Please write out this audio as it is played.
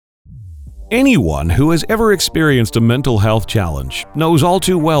Anyone who has ever experienced a mental health challenge knows all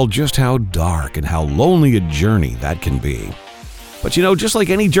too well just how dark and how lonely a journey that can be. But just like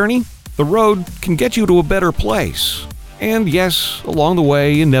any journey, the road can get you to a better place. And yes, along the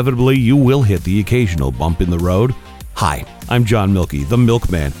way, inevitably, you will hit the occasional bump in the road. Hi, I'm John Milkey, the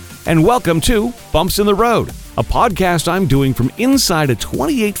Milkman, and welcome to Bumps in the Road, a podcast I'm doing from inside a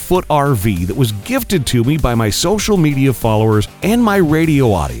 28-foot RV that was gifted to me by my social media followers and my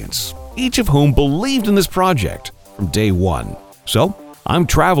radio audience, each of whom believed in this project from day one. So, I'm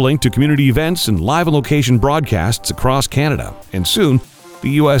traveling to community events and live on location broadcasts across Canada, and soon, the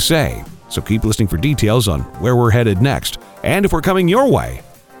USA. So keep listening for details on where we're headed next. And if we're coming your way,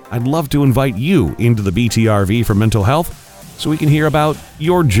 I'd love to invite you into the BTRV for mental health so we can hear about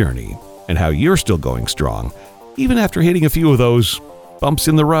your journey and how you're still going strong, even after hitting a few of those bumps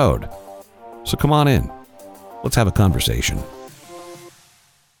in the road. So come on in. Let's have a conversation.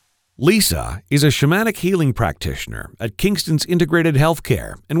 Lisa is a shamanic healing practitioner at Kingston's Integrated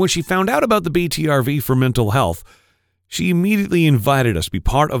Healthcare, and when she found out about the BTRV for mental health, she immediately invited us to be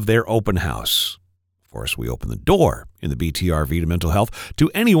part of their open house. Of course, we open the door in the BTRV to mental health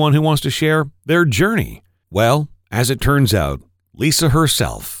to anyone who wants to share their journey. Well, as it turns out, Lisa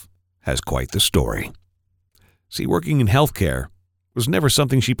herself has quite the story. See, working in healthcare was never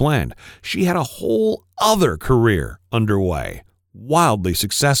something she planned. She had a whole other career underway, wildly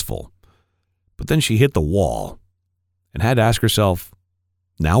successful. But then she hit the wall and had to ask herself,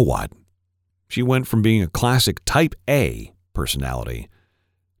 now what? She went from being a classic type A personality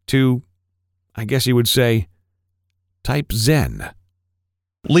to, I guess you would say, type Zen.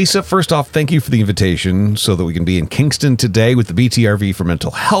 Lisa, first off, thank you for the invitation so that we can be in Kingston today with the BTRV for mental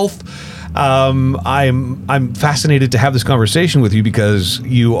health. I'm fascinated to have this conversation with you because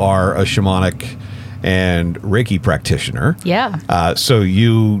you are a shamanic and Reiki practitioner. Yeah. So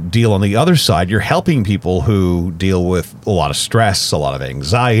you deal on the other side. You're helping people who deal with a lot of stress, a lot of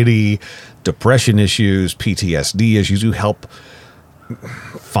anxiety, depression issues, PTSD issues. You help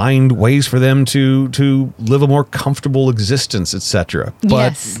find ways for them to live a more comfortable existence, etc. But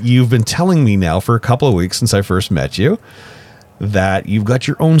yes, you've been telling me now for a couple of weeks since I first met you that you've got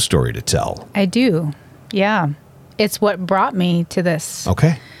your own story to tell. I do. Yeah. It's what brought me to this.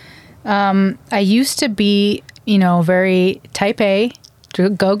 Okay. I used to be, very type A,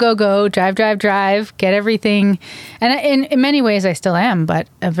 go, drive, get everything. And in many ways I still am, but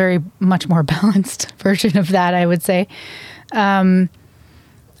a very much more balanced version of that, I would say. I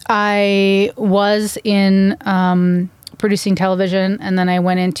was in producing television, and then I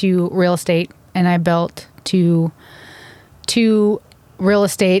went into real estate, and I built two real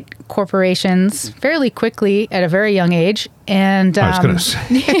estate corporations fairly quickly at a very young age. And I was going to say,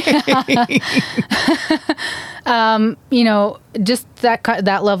 just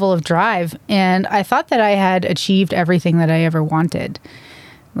that level of drive. And I thought that I had achieved everything that I ever wanted.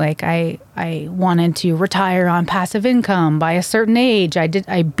 Like I wanted to retire on passive income by a certain age. I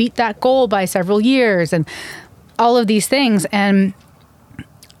beat that goal by several years and all of these things. And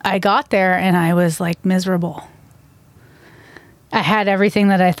I got there and I was like miserable. I had everything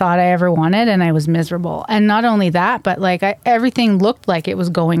that I thought I ever wanted, and I was miserable. And not only that, but everything looked like it was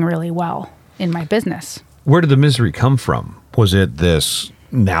going really well in my business. Where did the misery come from? Was it this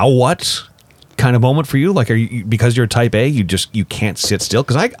now what kind of moment for you? Like, are you, because you're a type A, you can't sit still?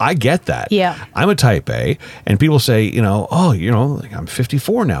 Because I get that. Yeah. I'm a type A, and people say, I'm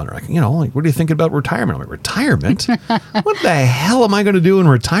 54 now. They're like, what are you thinking about retirement? I'm like, retirement? What the hell am I going to do in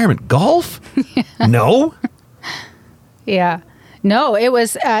retirement? Golf? No. Yeah. No, it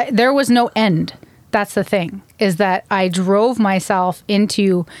was, there was no end. That's the thing, is that I drove myself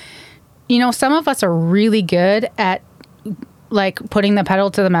into, some of us are really good at putting the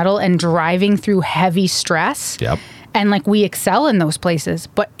pedal to the metal and driving through heavy stress. Yep. And we excel in those places.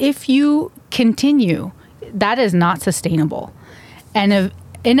 But if you continue, that is not sustainable. And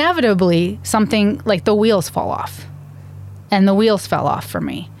inevitably something like the wheels fall off. And the wheels fell off for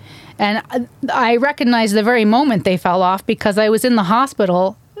me. And I recognized the very moment they fell off because I was in the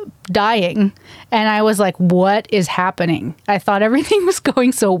hospital dying. And I was like, what is happening? I thought everything was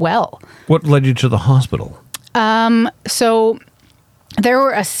going so well. What led you to the hospital? So there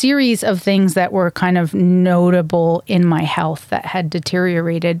were a series of things that were kind of notable in my health that had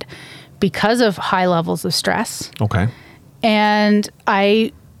deteriorated because of high levels of stress. Okay. And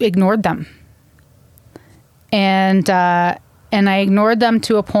I ignored them. And I ignored them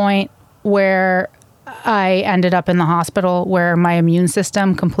to a point where I ended up in the hospital where my immune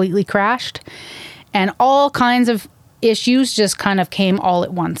system completely crashed. And all kinds of issues just kind of came all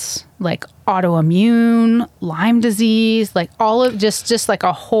at once, like autoimmune, Lyme disease, like all of just like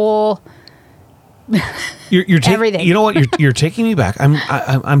a whole You're taking Everything. You know what? You're taking me back.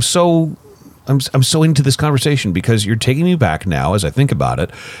 I'm so into this conversation because you're taking me back now, as I think about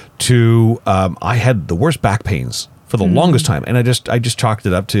it, to I had the worst back pains for the longest time, and I just chalked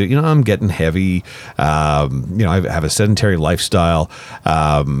it up to, I'm getting heavy. I have a sedentary lifestyle.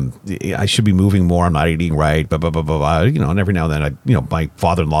 I should be moving more. I'm not eating right. Blah blah blah blah blah. And every now and then, my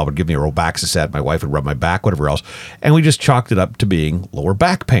father-in-law would give me a Robaxacet. My wife would rub my back, whatever else, and we just chalked it up to being lower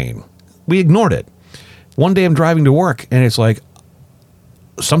back pain. We ignored it. One day I'm driving to work, and it's like,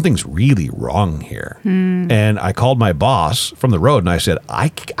 something's really wrong here. And I called my boss from the road and I said, I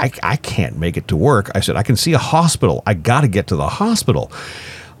can't make it to work. I said, I can see a hospital. I got to get to the hospital.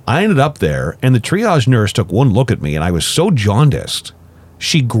 I ended up there, and the triage nurse took one look at me, and I was so jaundiced.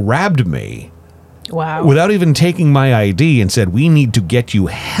 She grabbed me without even taking my ID and said, we need to get you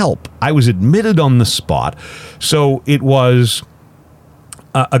help. I was admitted on the spot. So it was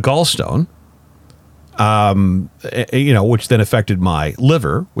a gallstone, which then affected my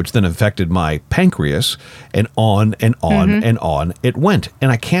liver, which then affected my pancreas, and on and on and on it went.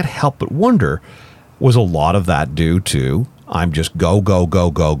 And I can't help but wonder, was a lot of that due to I'm just go, go,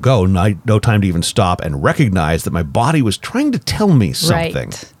 go, go, go, no time to even stop and recognize that my body was trying to tell me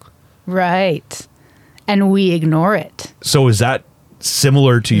something. Right. And we ignore it. So is that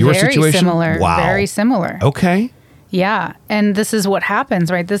similar to your situation? Very similar. Wow. Very similar. Okay. Yeah. And this is what happens,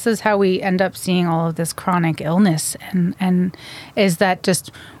 right? This is how we end up seeing all of this chronic illness. And is that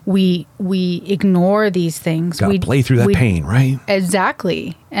just we ignore these things. Gotta play through that pain, right?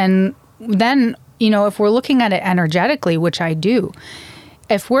 Exactly. And then, if we're looking at it energetically, which I do,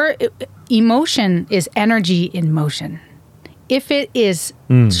 emotion is energy in motion. If it is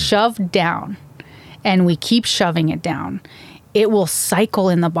shoved down and we keep shoving it down, it will cycle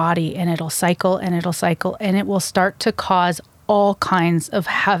in the body, and it'll cycle and it'll cycle, and it will start to cause all kinds of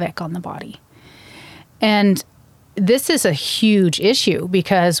havoc on the body. And this is a huge issue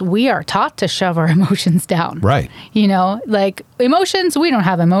because we are taught to shove our emotions down. Right. Like emotions, we don't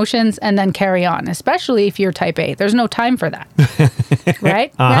have emotions, and then carry on, especially if you're type A. There's no time for that.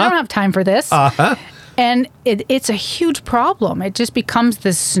 Right? I don't have time for this. And it's a huge problem. It just becomes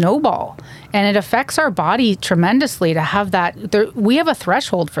this snowball, and it affects our body tremendously to have that. We have a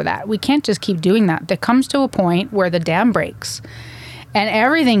threshold for that. We can't just keep doing that. There comes to a point where the dam breaks and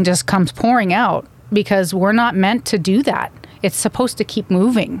everything just comes pouring out because we're not meant to do that. It's supposed to keep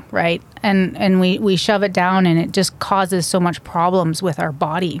moving, right? And we shove it down, and it just causes so much problems with our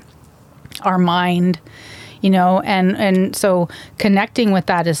body, our mind, and so connecting with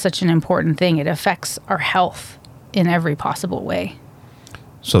that is such an important thing. It affects our health in every possible way.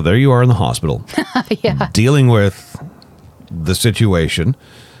 So there you are in the hospital, dealing with the situation.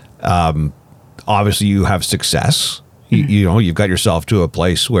 Obviously, you have success. You've got yourself to a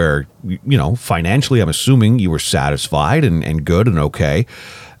place where, financially, I'm assuming you were satisfied and good and okay.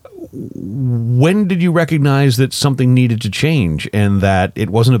 When did you recognize that something needed to change and that it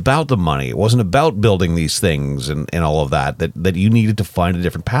wasn't about the money, it wasn't about building these things and all of that you needed to find a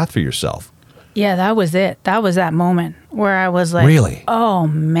different path for yourself? Yeah, that was it. That was that moment where I was like, really? Oh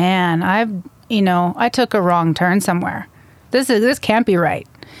man, I took a wrong turn somewhere. This can't be right.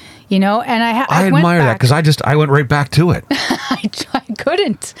 And I admire that because I went right back to it. I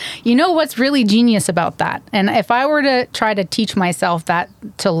couldn't. What's really genius about that? And if I were to try to teach myself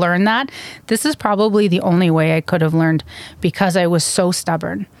to learn that, this is probably the only way I could have learned because I was so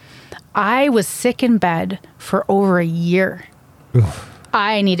stubborn. I was sick in bed for over a year. Oof.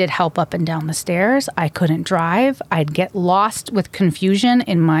 I needed help up and down the stairs. I couldn't drive. I'd get lost with confusion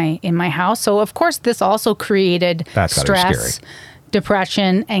in my house. So of course, this also created stress,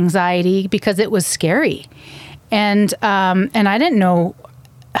 depression, anxiety, because it was scary. And I didn't know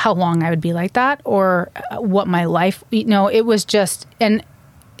how long I would be like that or what my life, it was just, and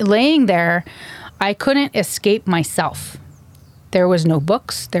laying there, I couldn't escape myself. There was no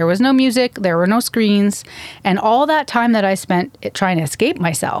books, there was no music, there were no screens. And all that time that I spent trying to escape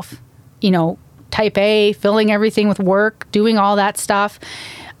myself, type A, filling everything with work, doing all that stuff,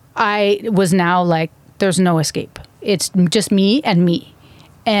 I was now like, there's no escape. It's just me and me.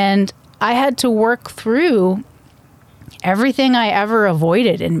 And I had to work through everything I ever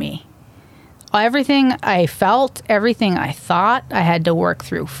avoided in me. Everything I felt, everything I thought, I had to work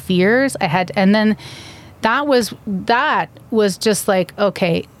through fears. And then that was just like,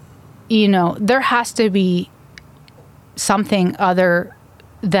 okay, there has to be something other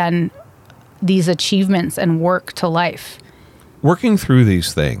than these achievements and work to life. Working through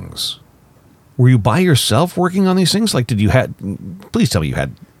these things, were you by yourself working on these things? Like, please tell me you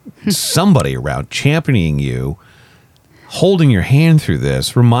had somebody around championing you, holding your hand through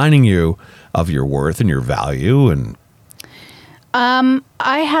this, reminding you of your worth and your value? And I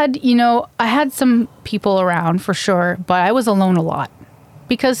had some people around for sure, but I was alone a lot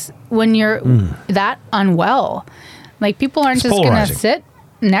because when you're that unwell, like people aren't just going to sit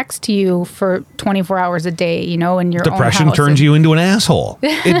next to you for 24 hours a day, in your own house. Depression turns you into an asshole.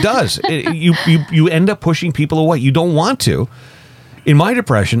 It does. You end up pushing people away. You don't want to. In my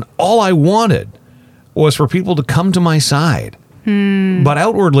depression, all I wanted was for people to come to my side. But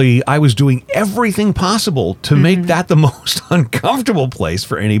outwardly, I was doing everything possible to make that the most uncomfortable place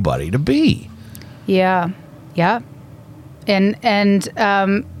for anybody to be. Yeah. Yeah. And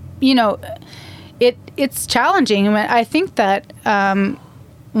it's challenging. I think that,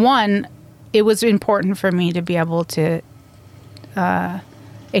 one, it was important for me to be able to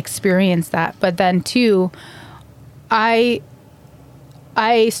experience that. But then two, I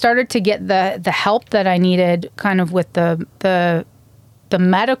started to get the help that I needed kind of with the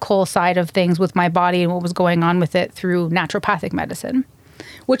medical side of things with my body and what was going on with it through naturopathic medicine,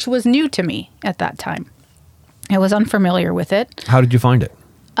 which was new to me at that time. I was unfamiliar with it. How did you find it?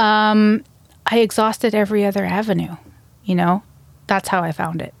 I exhausted every other avenue, That's how I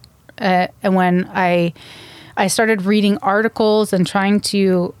found it. And when I started reading articles and trying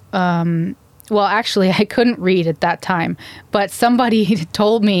to... well, actually, I couldn't read at that time, but somebody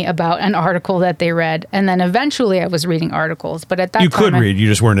told me about an article that they read, and then eventually I was reading articles. But at that time, you could read, you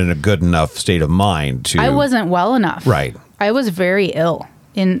just weren't in a good enough state of mind to. I wasn't well enough. Right. I was very ill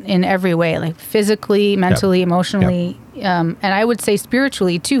in every way, like physically, mentally, emotionally, and I would say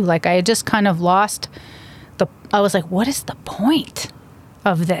spiritually too. Like I had just kind of lost I was like, what is the point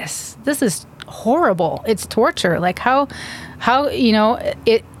of this? This is horrible. It's torture. Like how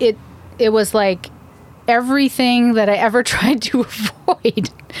it was like everything that I ever tried to avoid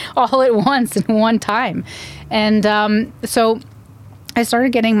all at once in one time. And so I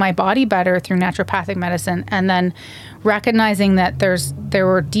started getting my body better through naturopathic medicine and then recognizing that there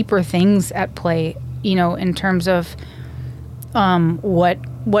were deeper things at play, in terms of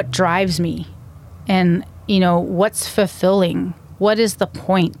what drives me and, what's fulfilling. What is the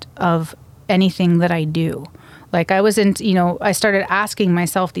point of anything that I do? Like I started asking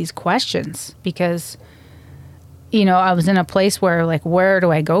myself these questions because, I was in a place where like, where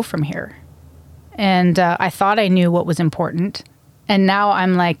do I go from here? And I thought I knew what was important. And now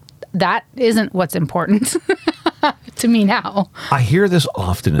I'm like, that isn't what's important to me now. I hear this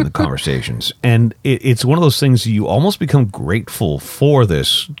often in the conversations, and it's one of those things you almost become grateful for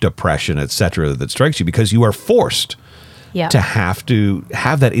this depression, et cetera, that strikes you because you are forced to have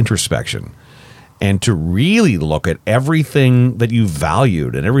that introspection. And to really look at everything that you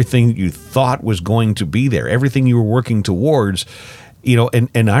valued and everything that you thought was going to be there, everything you were working towards,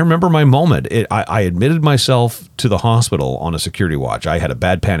 and I remember my moment. I admitted myself to the hospital on a security watch. I had a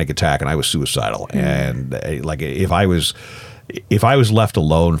bad panic attack and I was suicidal. And like if I was left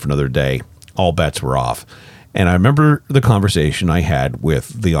alone for another day, all bets were off. And I remember the conversation I had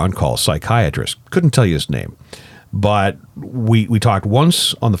with the on-call psychiatrist. Couldn't tell you his name. But we talked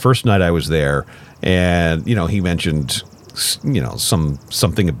once on the first night I was there, and he mentioned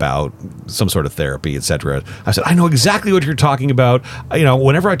something about some sort of therapy, etc. I said, I know exactly what you're talking about.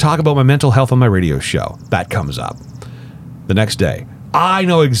 Whenever I talk about my mental health on my radio show, that comes up. The next day, I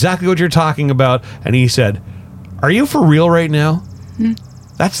know exactly what you're talking about, and he said, "Are you for real right now?"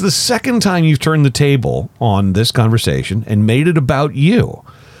 That's the second time you've turned the table on this conversation and made it about you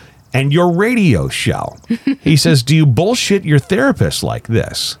and your radio show. He says, do you bullshit your therapist like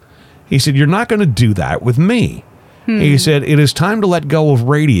this? He said, you're not going to do that with me. He said, it is time to let go of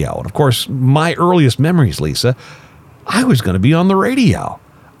radio. And of course, my earliest memories, Lisa, I was going to be on the radio.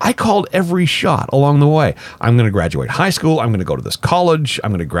 I called every shot along the way. I'm going to graduate high school. I'm going to go to this college.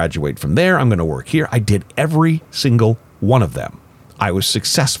 I'm going to graduate from there. I'm going to work here. I did every single one of them. I was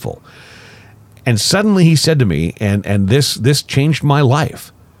successful. And suddenly he said to me, and this changed my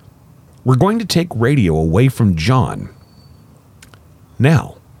life, we're going to take radio away from John.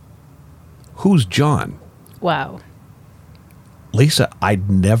 Now, who's John? Wow. Lisa,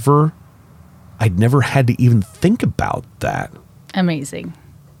 I'd never had to even think about that. Amazing.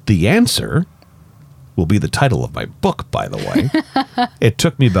 The answer will be the title of my book, by the way. It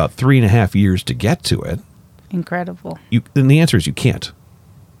took me about 3.5 years to get to it. Incredible. And the answer is you can't.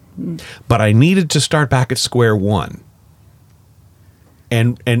 But I needed to start back at square one.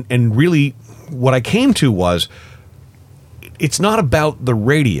 And really what I came to was, it's not about the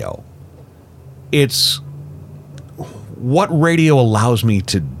radio. It's what radio allows me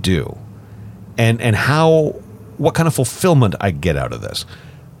to do and what kind of fulfillment I get out of this.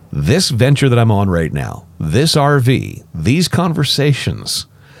 this venture that I'm on right now, this RV, these conversations,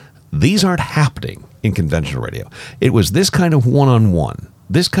 these aren't happening in conventional radio. It was this kind of one-on-one,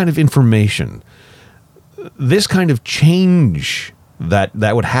 this kind of information, this kind of change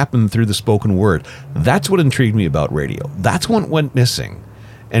that would happen through the spoken word. That's what intrigued me about radio. That's what went missing.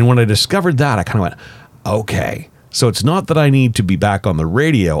 And when I discovered that, I kind of went, okay, so it's not that I need to be back on the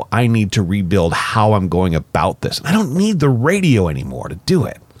radio. I need to rebuild how I'm going about this. I don't need the radio anymore to do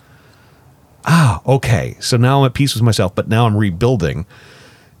it. Okay. So now I'm at peace with myself, but now I'm rebuilding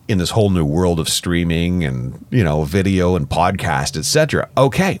in this whole new world of streaming and, video and podcast, etc.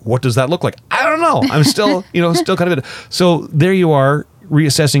 Okay. What does that look like? I don't know. I'm still, still kind of, so there you are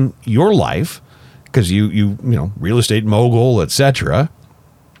reassessing your life because you real estate mogul, etc.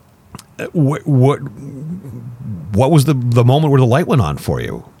 What was the moment where the light went on for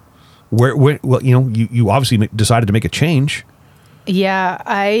you? You obviously decided to make a change. Yeah,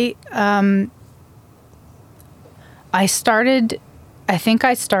 I think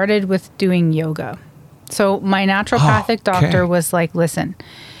I started with doing yoga. So my naturopathic doctor was like, listen,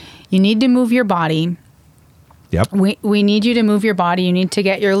 you need to move your body. Yep. We need you to move your body. You need to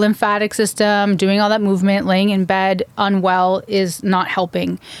get your lymphatic system, doing all that movement, laying in bed unwell is not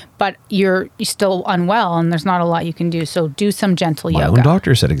helping, but you're still unwell and there's not a lot you can do. So do some gentle yoga. My own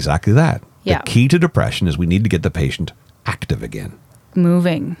doctor said exactly that. Yeah. The key to depression is we need to get the patient active again.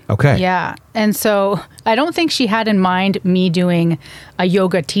 Moving. Okay. Yeah. And so I don't think she had in mind me doing a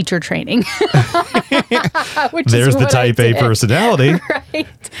yoga teacher training. There's the type A personality. Right.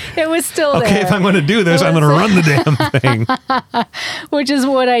 It was still there. Okay, if I'm going to do this, I'm going to run the damn thing. Which is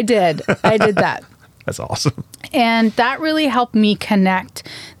what I did. I did that. That's awesome. And that really helped me connect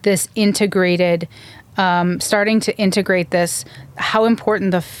this integrated, starting to integrate this, how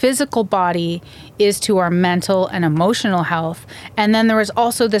important the physical body is to our mental and emotional health. And then there was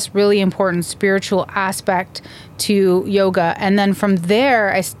also this really important spiritual aspect to yoga. And then from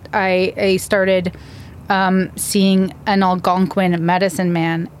there, I started seeing an Algonquin medicine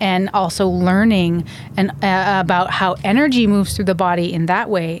man and also learning about how energy moves through the body in that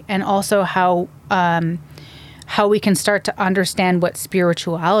way, and also how we can start to understand what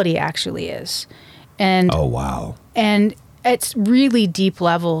spirituality actually is. And oh, wow. And it's really deep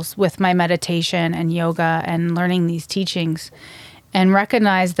levels with my meditation and yoga and learning these teachings, and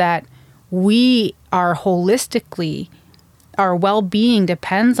recognize that we are holistically, our well-being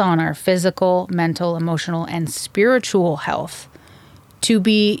depends on our physical, mental, emotional, and spiritual health to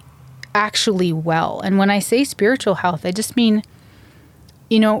be actually well. And when I say spiritual health, I just mean,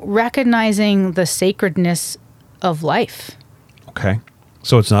 recognizing the sacredness of life. Okay.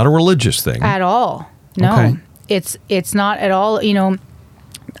 So it's not a religious thing. At all. No. Okay. It's not at all,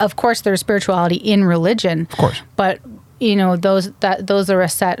 of course there's spirituality in religion. Of course. But, those are a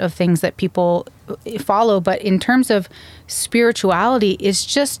set of things that people follow. But in terms of spirituality, it's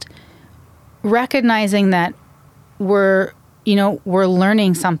just recognizing that we're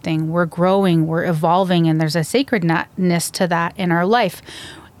learning something, we're growing, we're evolving, and there's a sacredness to that in our life.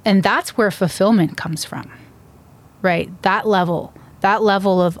 And that's where fulfillment comes from, right? That level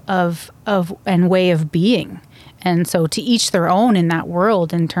of and way of being. And so to each their own in that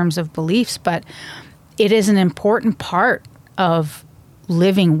world in terms of beliefs, but it is an important part of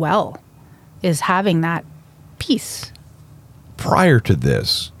living well, is having that peace. Prior to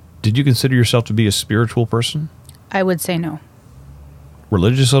this, did you consider yourself to be a spiritual person? I would say no.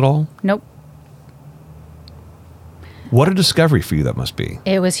 Religious at all? Nope. What a discovery for you that must be.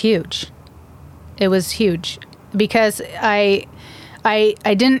 It was huge. It was huge because I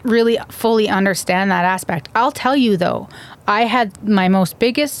didn't really fully understand that aspect. I'll tell you though, I had my most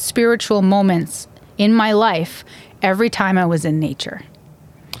biggest spiritual moments in my life every time I was in nature.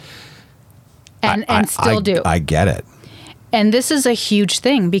 And still do. I get it. And this is a huge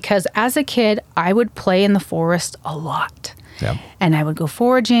thing because as a kid, I would play in the forest a lot. Yeah. And I would go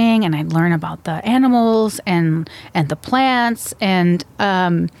foraging and I'd learn about the animals and the plants and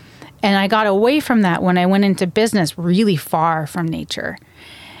I got away from that when I went into business, really far from nature.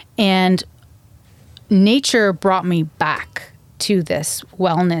 And nature brought me back to this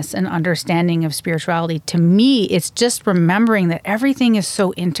wellness and understanding of spirituality. To me, it's just remembering that everything is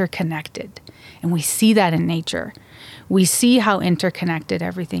so interconnected. And we see that in nature. We see how interconnected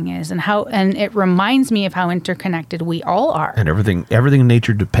everything is and it reminds me of how interconnected we all are. And everything in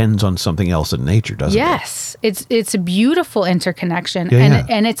nature depends on something else in nature, doesn't it? Yes. It's a beautiful interconnection. Yeah,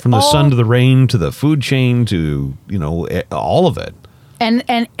 and it's from the sun to the rain to the food chain to, all of it.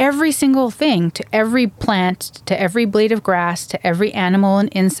 And every single thing, to every plant, to every blade of grass, to every animal and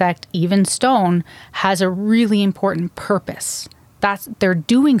insect, even stone, has a really important purpose they're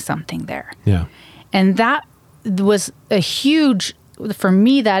doing something there. Yeah. And that was a huge, for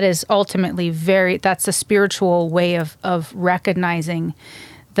me, that is ultimately that's a spiritual way of recognizing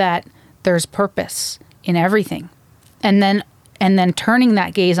that there's purpose in everything. And then turning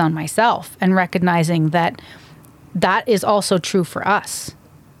that gaze on myself and recognizing that is also true for us,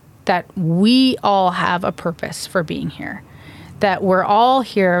 that we all have a purpose for being here, that we're all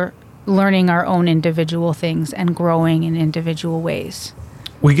here learning our own individual things and growing in individual ways.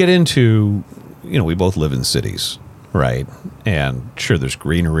 We get into, we both live in cities, right? And sure, there's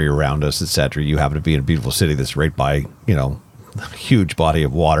greenery around us, etc. You happen to be in a beautiful city that's right by, a huge body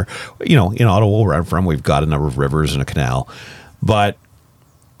of water. In Ottawa, where I'm from, we've got a number of rivers and a canal, but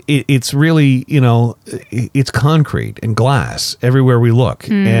it's really, it's concrete and glass everywhere we look.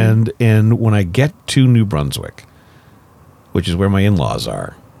 And when I get to New Brunswick, which is where my in-laws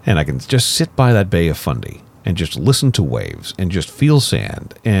are, and I can just sit by that Bay of Fundy and just listen to waves and just feel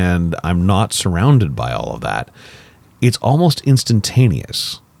sand, and I'm not surrounded by all of that, it's almost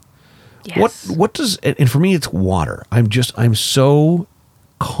instantaneous. Yes. What does, and for me, it's water. I'm so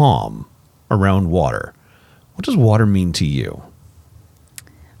calm around water. What does water mean to you?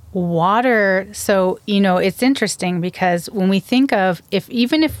 Water, so, it's interesting because when we think of,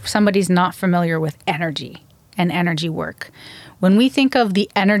 even if somebody's not familiar with energy and energy work, when we think of the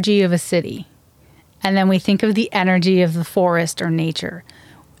energy of a city, and then we think of the energy of the forest or nature,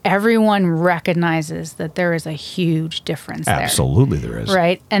 everyone recognizes that there is a huge difference there. Absolutely there is.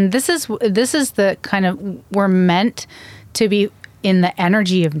 Right? And this is the kind of, we're meant to be in the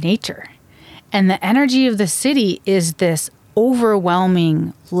energy of nature. And the energy of the city is this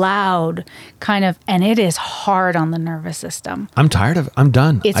overwhelming, loud kind of, and it is hard on the nervous system. I'm tired of it. I'm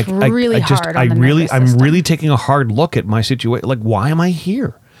done. It's really hard on the nervous system. I'm really taking a hard look at my situation. Like, why am I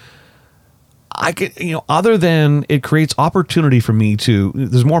here? I could, other than it creates opportunity for me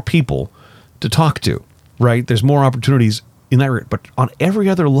there's more people to talk to, right? There's more opportunities in that area. But on every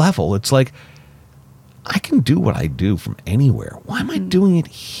other level, it's like, I can do what I do from anywhere. Why am I doing it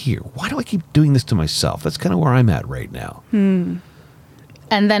here? Why do I keep doing this to myself? That's kind of where I'm at right now. And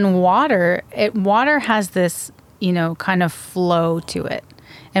then water has this, kind of flow to it.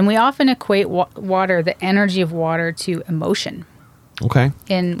 And we often equate water, the energy of water, to emotion. Okay.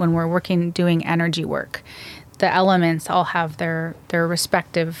 When we're doing energy work, the elements all have their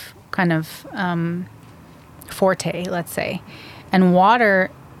respective kind of forte, let's say. And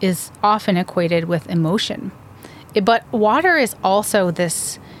water is often equated with emotion. But water is also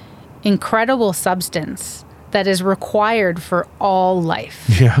this incredible substance that is required for all life.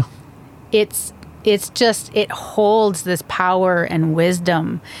 Yeah. It's just, it holds this power and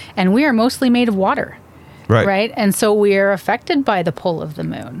wisdom. And we are mostly made of water. Right. And so we are affected by the pull of the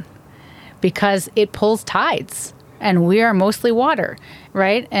moon because it pulls tides, and we are mostly water,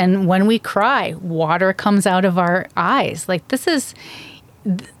 right? And when we cry, water comes out of our eyes. Like, this is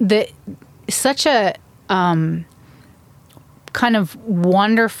such a kind of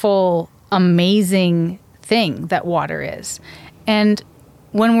wonderful, amazing thing that water is. And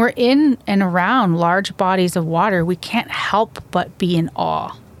when we're in and around large bodies of water, we can't help but be in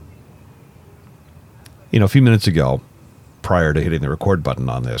awe. A few minutes ago, prior to hitting the record button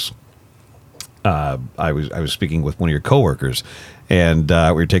on this, I was speaking with one of your coworkers, and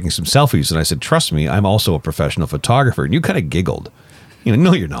we were taking some selfies, and I said, "Trust me, I'm also a professional photographer." And you kind of giggled.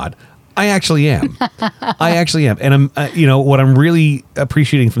 No, you're not. I actually am. I actually am. And I'm, what I'm really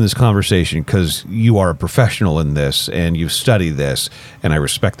appreciating from this conversation, because you are a professional in this, and you've studied this, and I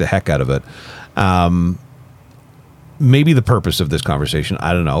respect the heck out of it. Maybe the purpose of this conversation,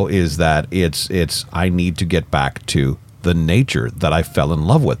 I don't know, is that it's I need to get back to the nature that I fell in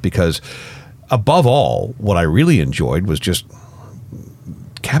love with, because above all, what I really enjoyed was just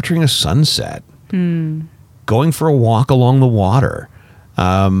capturing a sunset, going for a walk along the water.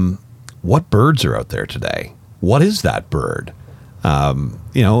 What birds are out there today? What is that bird?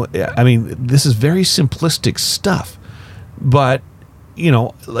 This is very simplistic stuff, but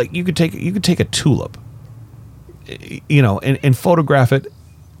like you could take a tulip, and photograph it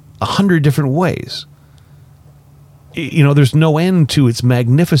 100 different ways. There's no end to its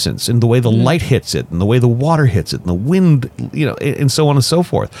magnificence, and the way the light hits it, and the way the water hits it, and the wind, and so on and so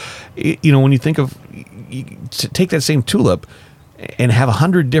forth. When you think of, take that same tulip and have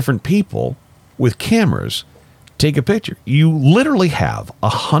 100 different people with cameras take a picture, you literally have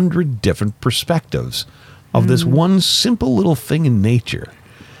 100 different perspectives of this one simple little thing in nature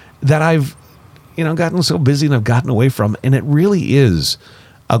that I've gotten so busy and I've gotten away from. And it really is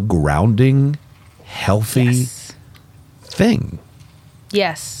a grounding, healthy thing.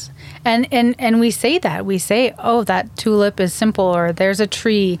 Yes. And we say that. We say, oh, that tulip is simple, or there's a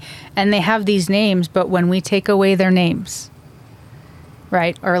tree, and they have these names, but when we take away their names,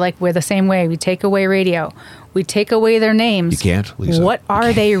 right? Or like we're the same way. We take away radio. We take away their names. You can't, Lisa. What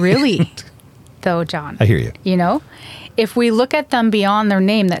are they really, though, John? I hear you. You know? If we look at them beyond their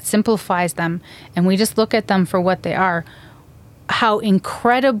name, that simplifies them, and we just look at them for what they are, how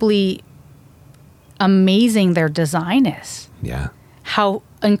incredibly amazing their design is. Yeah. How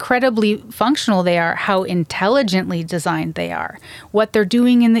incredibly functional they are, how intelligently designed they are, what they're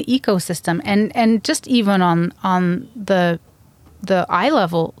doing in the ecosystem, and just even on the eye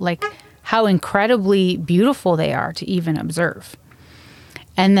level, like how incredibly beautiful they are to even observe.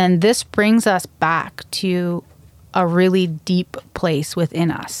 And then this brings us back to a really deep place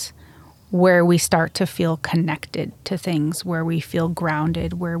within us where we start to feel connected to things, where we feel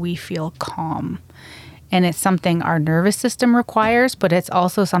grounded, where we feel calm. And it's something our nervous system requires, but it's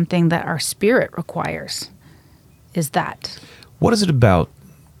also something that our spirit requires, is that. What is it about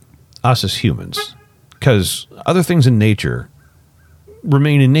us as humans? Because other things in nature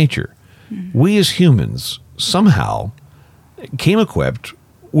remain in nature. Mm-hmm. We as humans somehow came equipped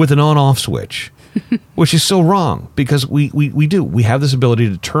with an on-off switch, which is so wrong, because we do. We have this ability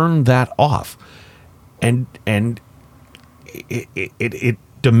to turn that off. And it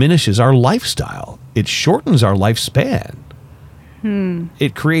diminishes our lifestyle. It shortens our lifespan.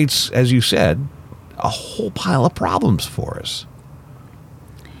 It creates, as you said, a whole pile of problems for us.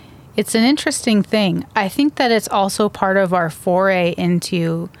 It's an interesting thing. I think that it's also part of our foray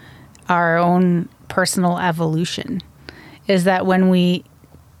into our own personal evolution, is that when we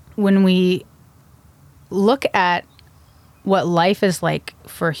look at what life is like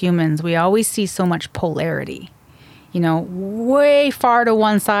for humans, we always see so much polarity. You know, way far to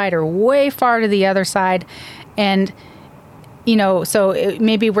one side or way far to the other side. And, you know, so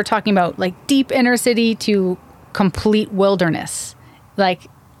maybe we're talking about like deep inner city to complete wilderness. Like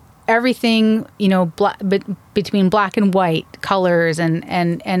everything, you know, between black and white colors and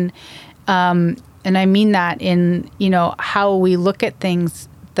I mean that in, you know, how we look at things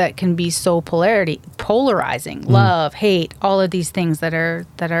that can be so polarizing, love, hate, all of these things that are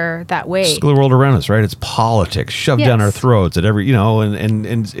that way. It's the world around us, right? It's politics shoved down our throats at every, you know,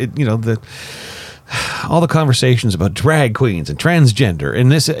 and it, you know, all the conversations about drag queens and transgender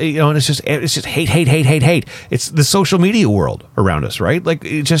and this, you know, and it's just hate. It's the social media world around us, right? Like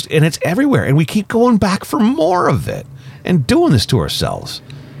it just, and it's everywhere, and we keep going back for more of it and doing this to ourselves.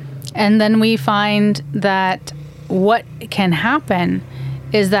 And then we find that what can happen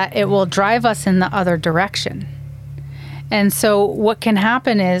is that it will drive us in the other direction. And so what can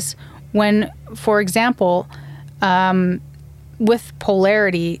happen is when, for example, with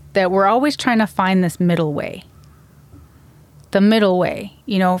polarity, that we're always trying to find this middle way. The middle way,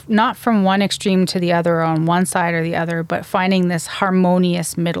 you know, not from one extreme to the other on one side or the other, but finding this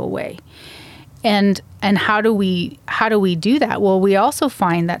harmonious middle way. And how do we do that? Well, we also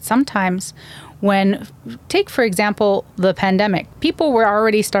find that sometimes when, take for example, the pandemic, people were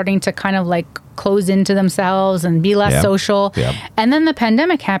already starting to kind of like close into themselves and be less social. Yep. And then the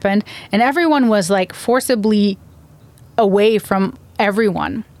pandemic happened and everyone was like forcibly away from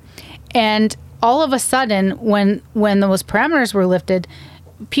everyone. And all of a sudden, when those parameters were lifted,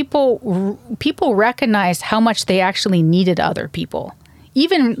 people recognized how much they actually needed other people.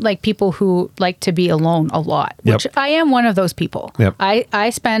 Even like people who like to be alone a lot, which I am one of those people. Yep. I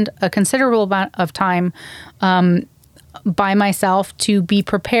spend a considerable amount of time by myself to be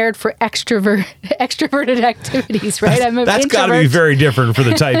prepared for extroverted activities, right? I'm an That's got to be very different for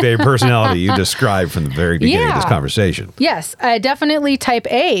the type A personality you described from the very beginning of this conversation. Yes, definitely type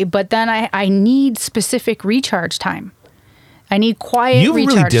A, but then I need specific recharge time. I need quiet recharge time. You've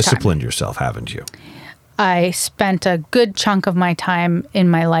really disciplined yourself, haven't you? I spent a good chunk of my time in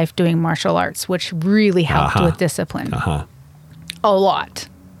my life doing martial arts, which really helped with discipline. A lot.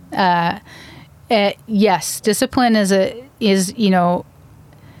 Yes, discipline is you know,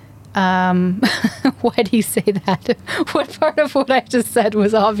 why do you say that? What part of what I just said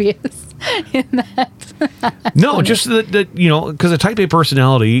was obvious in that? No, funny. Just that, you know, because a type A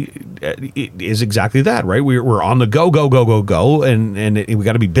personality is exactly that, right? We're on the go, and we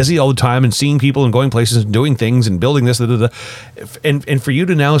got to be busy all the time and seeing people and going places and doing things and building this, and for you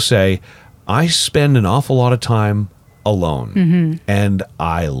to now say, I spend an awful lot of time alone, and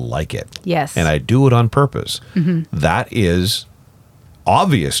I like it. Yes. And I do it on purpose. That is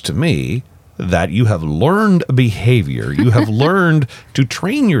obvious to me that you have learned a behavior. You have learned to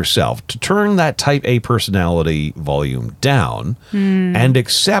train yourself to turn that type A personality volume down and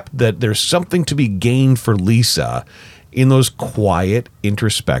accept that there's something to be gained for Lisa in those quiet,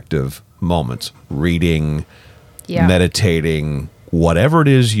 introspective moments, reading, meditating, whatever it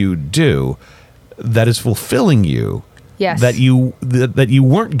is you do that is fulfilling you, that you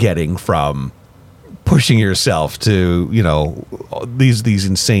weren't getting from pushing yourself to, these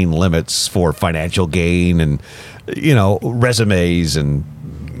insane limits for financial gain and, resumes and,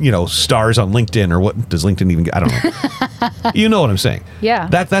 stars on LinkedIn, or what does LinkedIn even get? I don't know. You know what I'm saying? Yeah.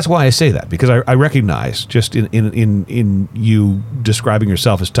 That's why I say that, because I recognize just in you describing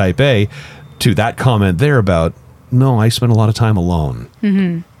yourself as type A to that comment there about, no, I spend a lot of time alone.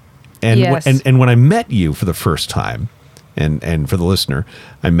 Mm-hmm. And when I met you for the first time, and for the listener,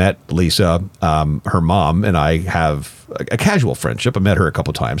 I met Lisa, her mom, and I have a casual friendship. I met her a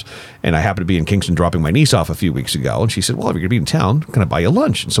couple times, and I happened to be in Kingston dropping my niece off a few weeks ago, and she said, well, if you're going to be in town, can I buy you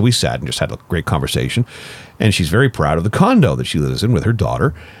lunch? And so we sat and just had a great conversation, and she's very proud of the condo that she lives in with her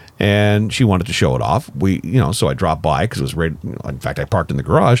daughter, and she wanted to show it off. So I dropped by because it was right, in fact, I parked in the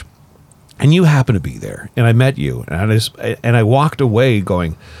garage, and you happened to be there, and I met you, and I walked away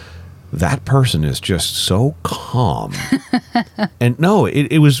going, that person is just so calm. And no,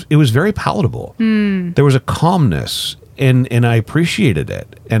 it was very palatable. There was a calmness, and I appreciated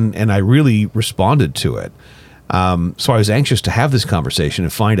it, and I really responded to it. So I was anxious to have this conversation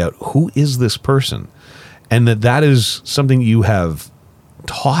and find out, who is this person? And that is something you have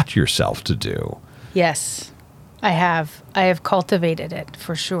taught yourself to do. Yes, I have. I have cultivated it,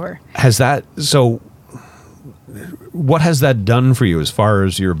 for sure. What has that done for you as far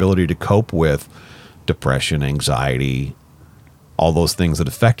as your ability to cope with depression, anxiety, all those things that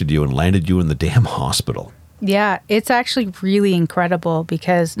affected you and landed you in the damn hospital? Yeah, it's actually really incredible,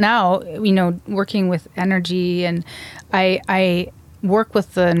 because now, working with energy, and I work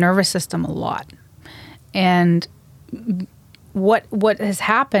with the nervous system a lot. And what has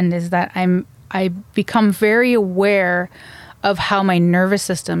happened is that I become very aware of how my nervous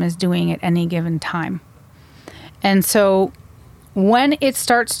system is doing at any given time. And so when it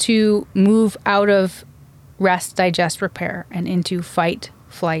starts to move out of rest, digest, repair and into fight,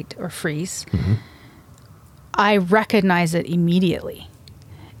 flight, or freeze, I recognize it immediately.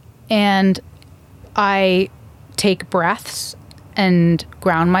 And I take breaths and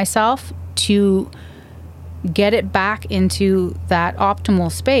ground myself to get it back into that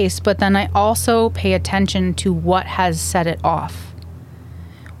optimal space. But then I also pay attention to what has set it off.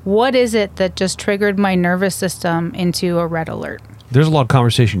 What is it that just triggered my nervous system into a red alert? There's a lot of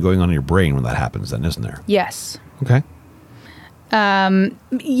conversation going on in your brain when that happens then, isn't there? Yes. Okay.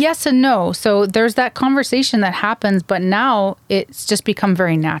 Yes and no. So there's that conversation that happens, but now it's just become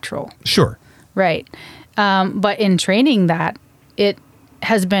very natural. Sure. Right. But in training that, it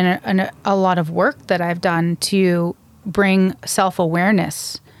has been a lot of work that I've done to bring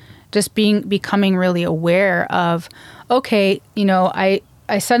self-awareness, just becoming really aware of, okay,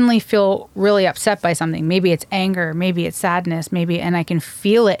 I suddenly feel really upset by something. Maybe it's anger, maybe it's sadness, and I can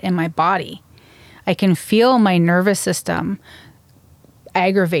feel it in my body. I can feel my nervous system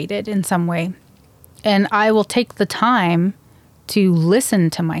aggravated in some way. And I will take the time to listen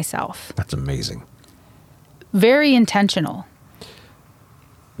to myself. That's amazing. Very intentional.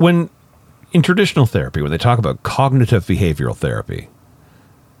 In traditional therapy, when they talk about cognitive behavioral therapy,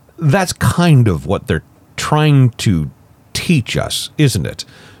 that's kind of what they're trying to teach us, isn't it?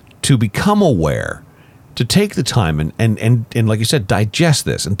 To become aware, to take the time and like you said, digest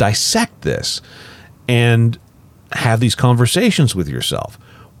this and dissect this and have these conversations with yourself.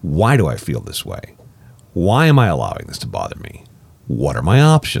 Why do I feel this way? Why am I allowing this to bother me? What are my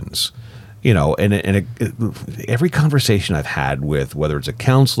options? Every conversation I've had with, whether it's a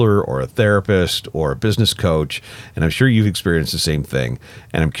counselor or a therapist or a business coach, and I'm sure you've experienced the same thing,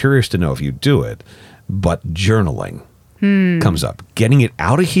 and I'm curious to know if you do it, but journaling comes up. Getting it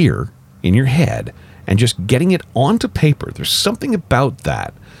out of here in your head and just getting it onto paper. There's something about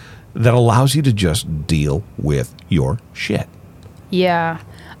that allows you to just deal with your shit. Yeah.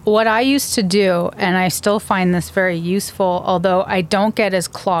 What I used to do, and I still find this very useful, although I don't get as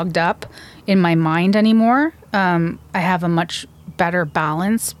clogged up in my mind anymore. I have a much better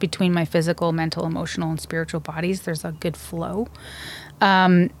balance between my physical, mental, emotional, and spiritual bodies. There's a good flow.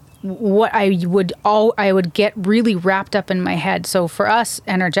 What I would get really wrapped up in my head. So for us,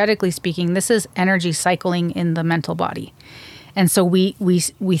 energetically speaking, this is energy cycling in the mental body. And so we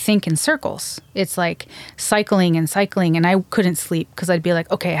think in circles. It's like cycling, and I couldn't sleep because I'd be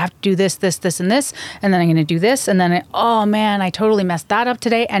like, okay, I have to do this, this, this, and this, and then I'm going to do this, and then oh man, I totally messed that up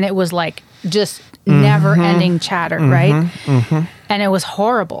today, and it was like just never-ending chatter, right? And it was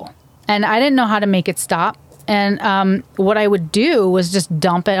horrible, and I didn't know how to make it stop. And what I would do was just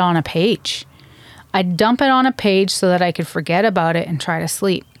dump it on a page. I'd dump it on a page so that I could forget about it and try to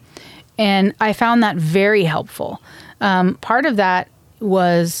sleep. And I found that very helpful. Part of that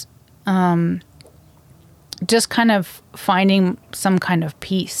was just kind of finding some kind of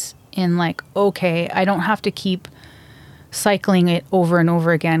peace in like, okay, I don't have to keep cycling it over and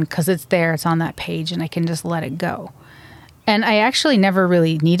over again because it's there, it's on that page, and I can just let it go. And I actually never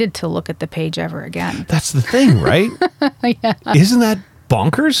really needed to look at the page ever again. That's the thing, right? Yeah. Isn't that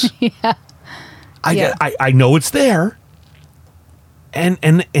bonkers? Yeah. I know it's there.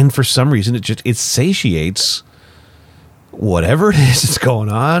 And for some reason it satiates whatever it is that's going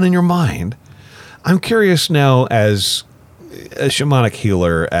on in your mind. I'm curious now, as a shamanic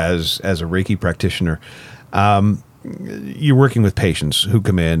healer, as a Reiki practitioner, you're working with patients who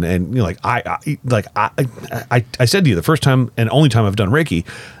come in, and you're like, I said to you the first time and only time I've done Reiki,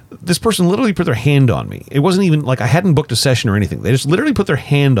 this person literally put their hand on me. It wasn't even like I hadn't booked a session or anything. They just literally put their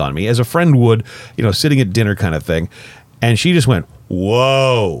hand on me as a friend would, sitting at dinner kind of thing. And she just went,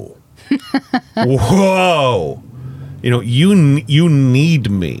 whoa, whoa, you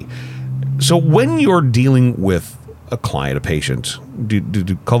need me. So when you're dealing with a client, a patient, do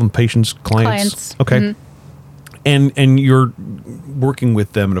you call them patients, clients? Okay. Mm-hmm. And you're working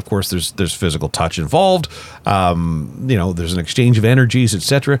with them, and of course there's physical touch involved. There's an exchange of energies,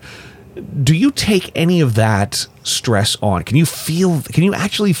 etc. Do you take any of that stress on? Can you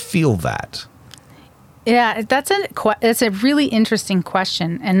actually feel that? Yeah, that's a really interesting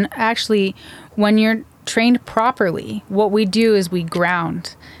question. And actually, when you're trained properly, what we do is we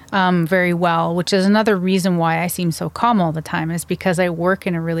ground very well, which is another reason why I seem so calm all the time, is because I work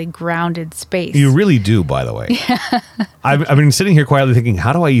in a really grounded space. You really do, by the way. Yeah. I've been sitting here quietly thinking,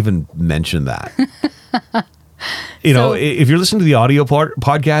 how do I even mention that? If you're listening to the audio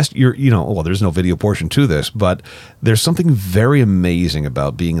podcast, there's no video portion to this, but there's something very amazing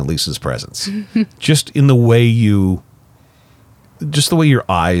about being in Lisa's presence. Just in the way your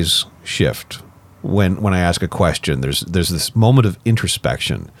eyes shift when I ask a question. There's this moment of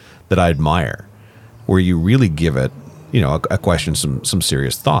introspection that I admire, where you really give it, a question some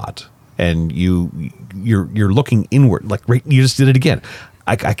serious thought, and you're looking inward. Like, right, you just did it again.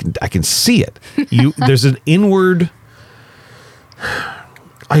 I can see it. There's an inward.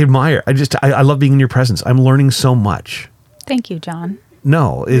 I admire. I love being in your presence. I'm learning so much. Thank you, John.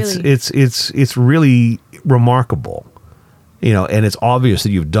 No, it's really remarkable. And it's obvious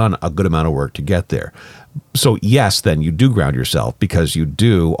that you've done a good amount of work to get there. So yes, then you do ground yourself, because you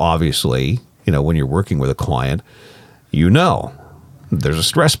do, obviously, when you're working with a client, there's a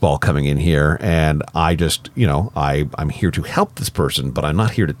stress ball coming in here, and I just, I'm here to help this person, but I'm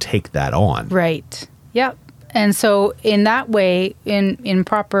not here to take that on. Right. Yep. And so in that way, in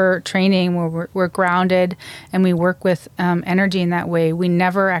proper training where we're grounded and we work with energy in that way, we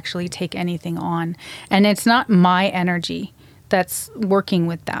never actually take anything on. And it's not my energy that's working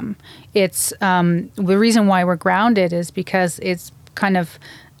with them. It's the reason why we're grounded is because it's kind of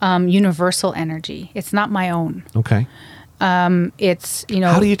universal energy. It's not my own. Okay. It's,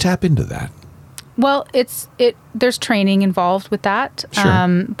 How do you tap into that? Well, there's training involved with that.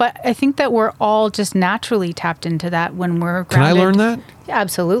 Sure. But I think that we're all just naturally tapped into that when we're grounded. Can I learn that? Yeah,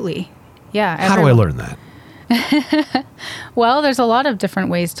 absolutely. Yeah. How do I learn that? Well, there's a lot of different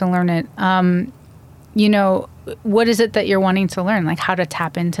ways to learn it. What is it that you're wanting to learn? Like how to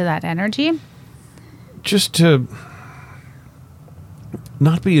tap into that energy? Just to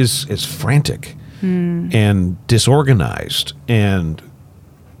not be as frantic and disorganized, and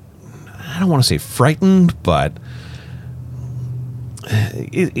I don't want to say frightened, but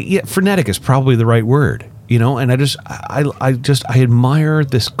frenetic is probably the right word, and I admire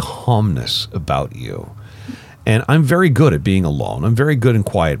this calmness about you. And I'm very good at being alone. I'm very good in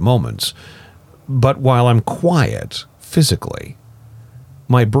quiet moments. But while I'm quiet physically,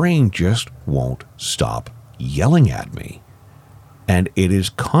 my brain just won't stop yelling at me. And it is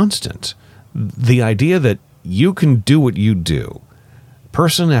constant. The idea that you can do what you do,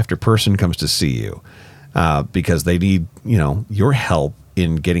 person after person comes to see you because they need, your help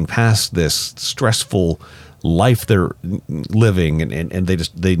in getting past this stressful life they're living, and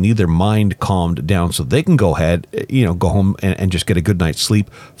they need their mind calmed down so they can go ahead, go home and just get a good night's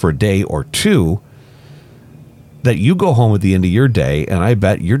sleep for a day or two. That you go home at the end of your day, and I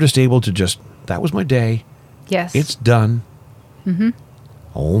bet you're just able to that was my day. Yes. It's done. Mm-hmm.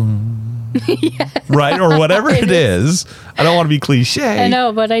 Yes. Right? Or whatever it is. I don't want to be cliche. I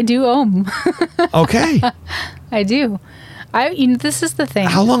know, but I do Okay. I do. This is the thing.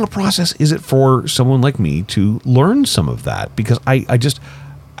 How long a process is it for someone like me to learn some of that? Because I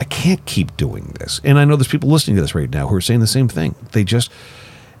can't keep doing this. And I know there's people listening to this right now who are saying the same thing.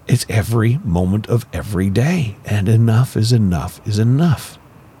 It's every moment of every day. And enough is enough is enough.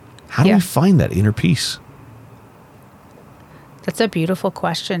 How do we find that inner peace? That's a beautiful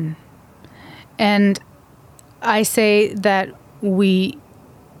question. And I say that we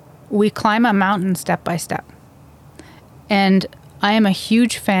climb a mountain step by step. And I am a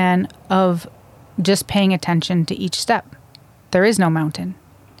huge fan of just paying attention to each step. There is no mountain.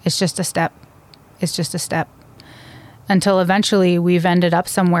 It's just a step. It's just a step. Until eventually we've ended up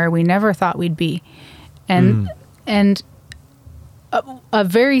somewhere we never thought we'd be. And a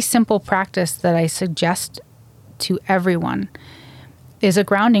very simple practice that I suggest to everyone is a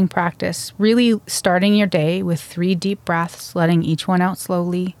grounding practice. Really starting your day with 3 deep breaths, letting each one out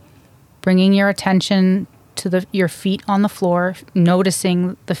slowly, bringing your attention to your feet on the floor,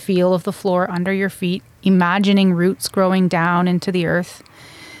 noticing the feel of the floor under your feet, imagining roots growing down into the earth.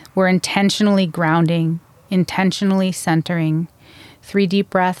 We're intentionally grounding, intentionally centering, 3 deep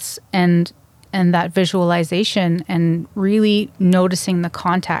breaths and that visualization, and really noticing the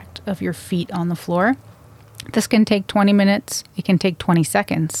contact of your feet on the floor. This can take 20 minutes. It can take 20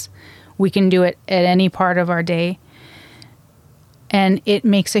 seconds. We can do it at any part of our day. And it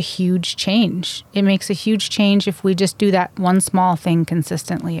makes a huge change. It makes a huge change if we just do that one small thing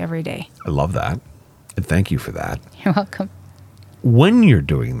consistently every day. I love that. And thank you for that. You're welcome. When you're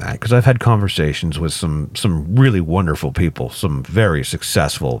doing that, because I've had conversations with some really wonderful people, some very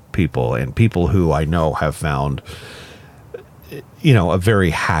successful people, and people who I know have found, a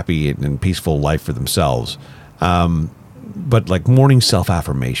very happy and peaceful life for themselves. But like morning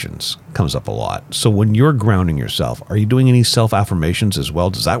self-affirmations comes up a lot. So when you're grounding yourself, are you doing any self-affirmations as well?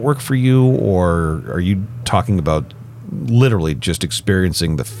 Does that work for you? Or are you talking about literally just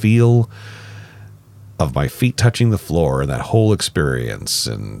experiencing the feel of my feet touching the floor and that whole experience?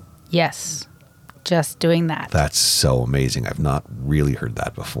 And yes, just doing that. That's so amazing. I've not really heard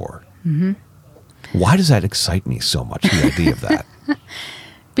that before. Mm-hmm. Why does that excite me so much, the idea of that?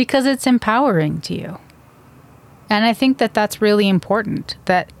 Because it's empowering to you. And I think that that's really important,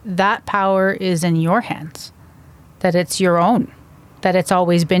 that power is in your hands, that it's your own, that it's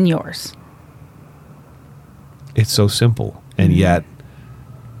always been yours. It's so simple. And yet,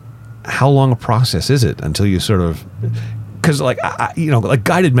 how long a process is it until you sort of, because like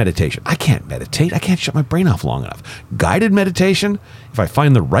guided meditation, I can't meditate. I can't shut my brain off long enough. Guided meditation, if I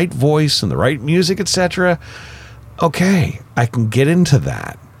find the right voice and the right music, etc., okay, I can get into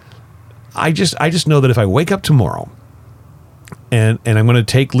that. I just know that if I wake up tomorrow and I'm going to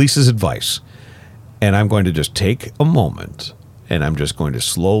take Lisa's advice and I'm going to just take a moment and I'm just going to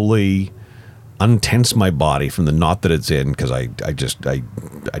slowly untense my body from the knot that it's in, because I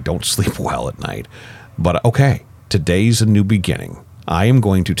don't sleep well at night. But okay, today's a new beginning. I am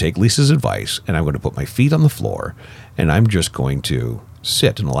going to take Lisa's advice and I'm going to put my feet on the floor and I'm just going to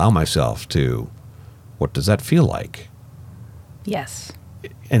sit and allow myself to, what does that feel like? Yes.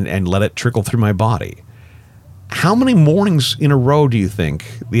 And let it trickle through my body. How many mornings in a row do you think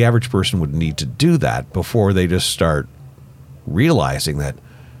the average person would need to do that before they just start realizing that,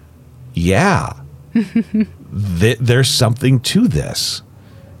 there's something to this?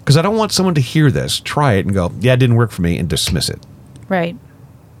 Because I don't want someone to hear this, try it, and go, it didn't work for me, and dismiss it. Right.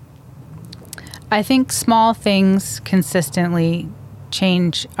 I think small things consistently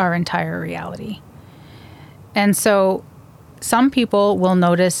change our entire reality. And so some people will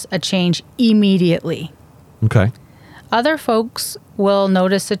notice a change immediately. Okay. Other folks will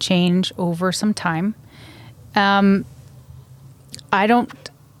notice a change over some time. I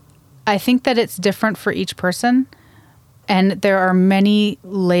think that it's different for each person, and there are many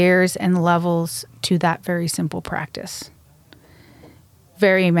layers and levels to that very simple practice.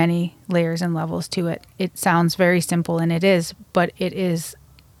 Very many layers and levels to it. It sounds very simple, and it is, but it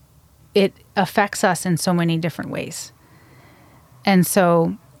affects us in so many different ways. And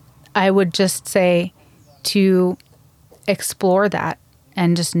so I would just say to explore that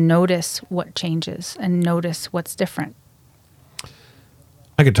and just notice what changes and notice what's different.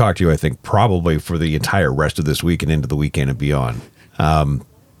 I could talk to you, I think, probably for the entire rest of this week and into the weekend and beyond. And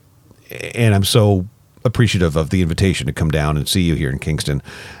I'm so appreciative of the invitation to come down and see you here in Kingston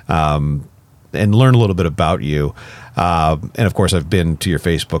and learn a little bit about you. And of course, I've been to your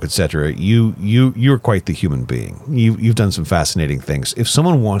Facebook, etc. You're quite the human being. You've done some fascinating things. If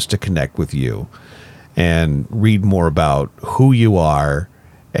someone wants to connect with you and read more about who you are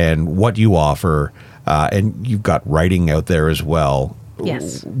and what you offer, and you've got writing out there as well.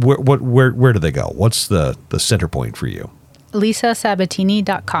 Yes. Where do they go? What's the center point for you?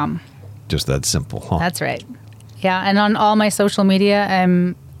 LisaSabatini.com. Just that simple, huh? That's right. Yeah, and on all my social media,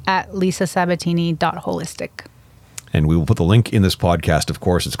 I'm at lisasabatini.holistic. And we will put the link in this podcast, of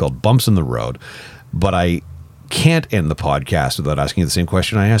course. It's called Bumps in the Road. But I can't end the podcast without asking you the same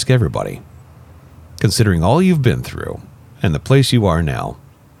question I ask everybody. Considering all you've been through and the place you are now,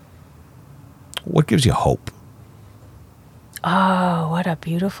 what gives you hope? Oh, what a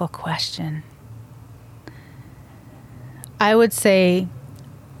beautiful question. I would say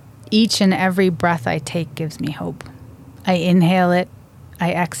each and every breath I take gives me hope. I inhale it,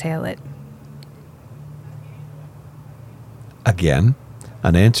 I exhale it. Again,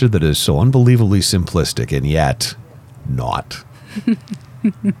 an answer that is so unbelievably simplistic and yet not.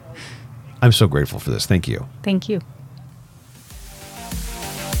 I'm so grateful for this. Thank you. Thank you.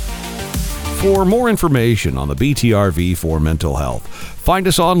 For more information on the BTRV for mental health, find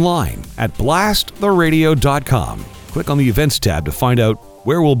us online at blasttheradio.com. Click on the events tab to find out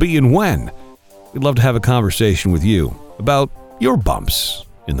where we'll be and when. We'd love to have a conversation with you about your bumps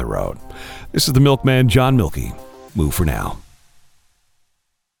in the road. This is the Milkman, John Milkey. Move for now.